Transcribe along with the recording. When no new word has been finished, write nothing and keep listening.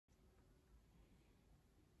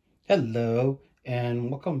Hello,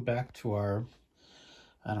 and welcome back to our,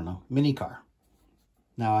 mini car.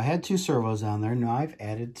 Now, I had two servos on there. Now I've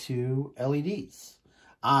added two LEDs,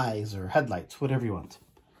 eyes or headlights, whatever you want.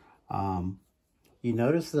 You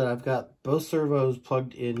notice that I've got both servos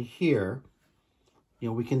plugged in here. You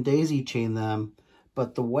know, we can daisy chain them,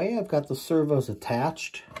 but the way I've got the servos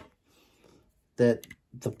attached, that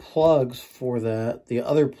the plugs for the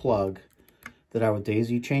other plug that I would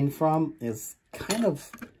daisy chain from is kind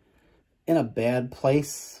of in a bad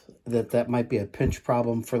place, that might be a pinch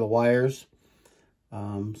problem for the wires.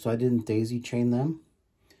 So I didn't daisy chain them,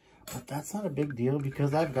 but that's not a big deal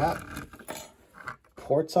because I've got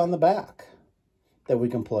ports on the back that we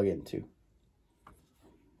can plug into,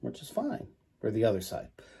 which is fine, or the other side,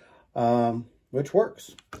 which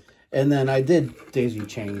works. And then I did daisy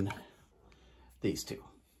chain these two,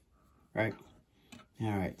 right?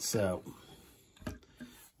 All right, so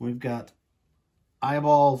we've got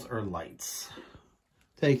eyeballs or lights.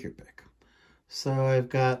 Take your pick. So I've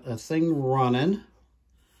got a thing running,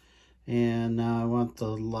 and now I want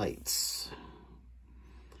the lights.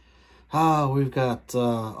 We've got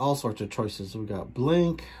all sorts of choices. We've got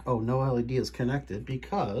blink. Oh, no LED is connected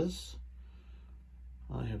because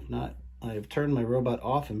I have turned my robot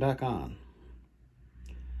off and back on.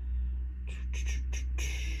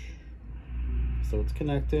 So it's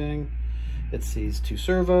connecting. It sees two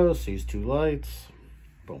servos, sees two lights.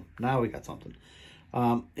 Boom, now we got something.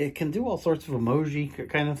 It can do all sorts of emoji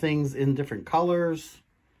kind of things in different colors,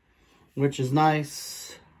 which is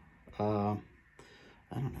nice. I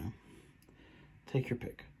don't know. Take your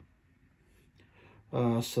pick.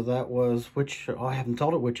 So that was which, I haven't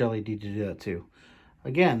told it which LED to do that to.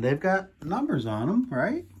 Again, they've got numbers on them,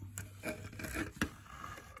 right?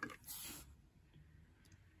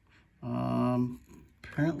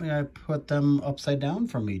 Apparently I put them upside down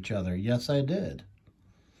from each other. Yes, I did.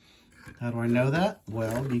 How do I know that?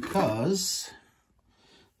 Well, because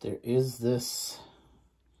there is this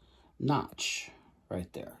notch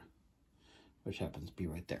right there, which happens to be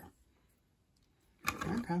right there.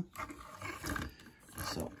 Okay.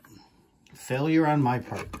 So, failure on my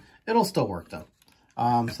part. It'll still work though.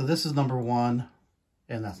 So this is number 1,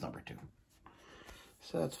 and that's number 2.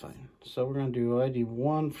 So that's fine. So we're going to do ID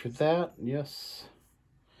 1 for that. Yes.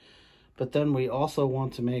 But then we also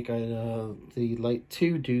want to make the light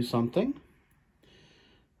 2 do something.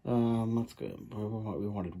 Let's go. We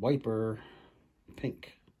wanted wiper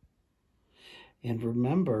pink. And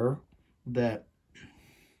remember that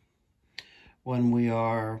when we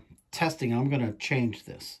are testing, I'm going to change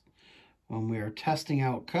this. When we are testing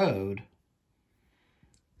out code,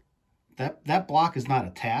 that block is not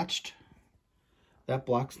attached. That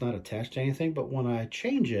block's not attached to anything, but when I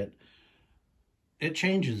change it, it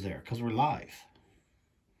changes there because we're live.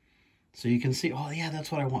 So you can see, oh yeah,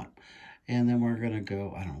 that's what I want. And then we're going to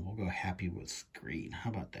go, I don't know, we'll go happy with green.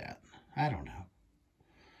 How about that? I don't know.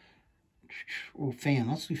 Oh, fan,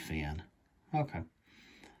 let's do fan. Okay.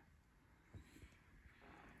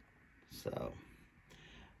 So,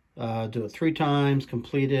 do it 3 times,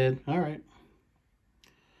 completed. All right.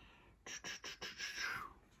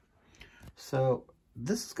 So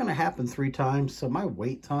this is going to happen 3 times. So my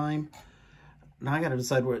wait time, now I got to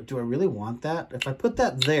decide, do I really want that? If I put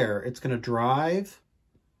that there, it's going to drive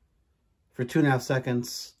for 2.5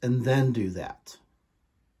 seconds and then do that.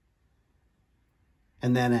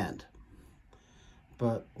 And then end.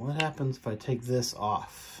 But what happens if I take this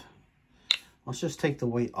off? Let's just take the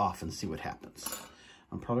weight off and see what happens.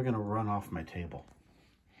 I'm probably going to run off my table.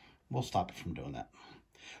 We'll stop it from doing that.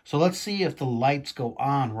 So let's see if the lights go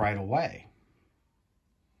on right away.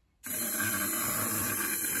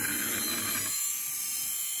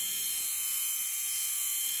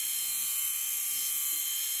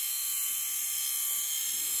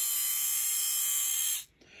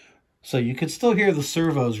 So you could still hear the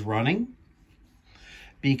servos running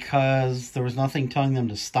because there was nothing telling them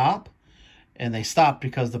to stop, and they stopped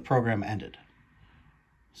because the program ended.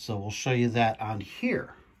 So we'll show you that on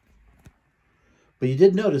here. But you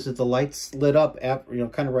did notice that the lights lit up after,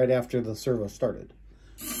 kind of right after the servo started.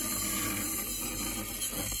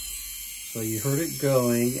 So you heard it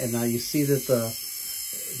going, and now you see that the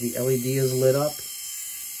LED is lit up.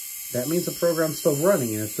 That means the program's still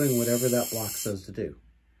running and it's doing whatever that block says to do.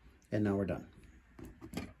 And now we're done.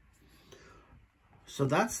 So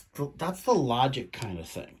that's the logic kind of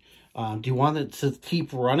thing. Do you want it to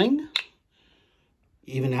keep running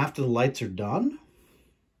even after the lights are done?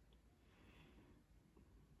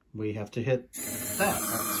 We have to hit that.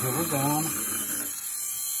 So we're down.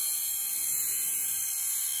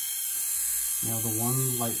 Now the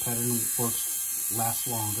one light pattern lasts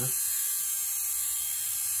longer.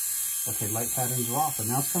 Okay, light patterns are off, and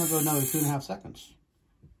now it's going to go another 2.5 seconds.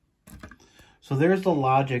 So there's the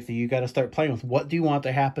logic that you got to start playing with. What do you want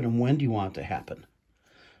to happen, and when do you want it to happen?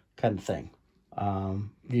 Kind of thing.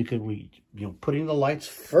 You could, putting the lights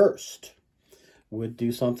first would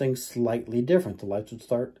do something slightly different. The lights would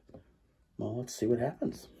start. Well, let's see what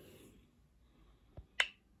happens.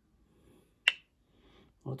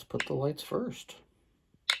 Let's put the lights first.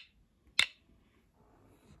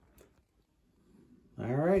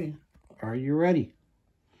 Alrighty, are you ready?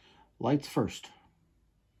 Lights first.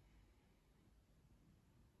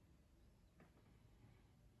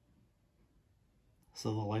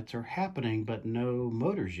 So the lights are happening, but no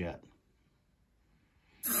motors yet.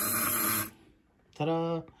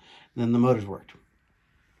 Ta-da! Then the motors worked.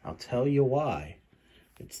 I'll tell you why.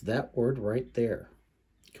 It's that word right there.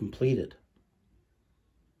 Completed.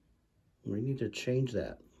 We need to change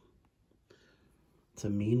that to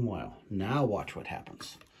meanwhile. Now watch what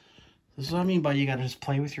happens. This is what I mean by you got to just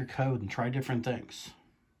play with your code and try different things.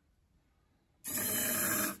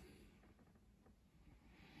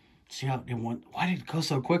 See how it went? Why did it go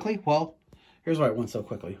so quickly? Well, here's why it went so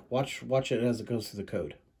quickly. Watch it as it goes through the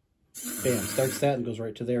code. Bam, starts that and goes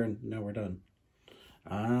right to there, and now we're done.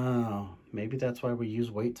 Oh, maybe that's why we use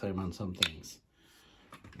wait time on some things.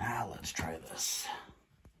 Now let's try this.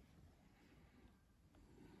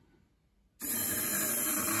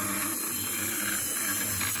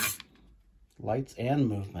 Lights and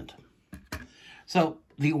movement. So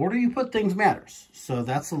the order you put things matters. So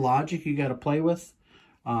that's the logic you got to play with.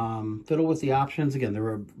 Fiddle with the options. Again, there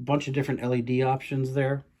were a bunch of different LED options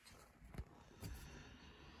there.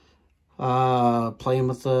 Playing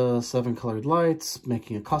with the 7 colored lights,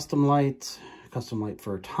 making a custom light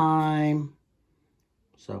for time.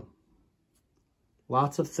 So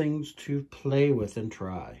lots of things to play with and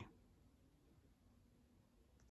try.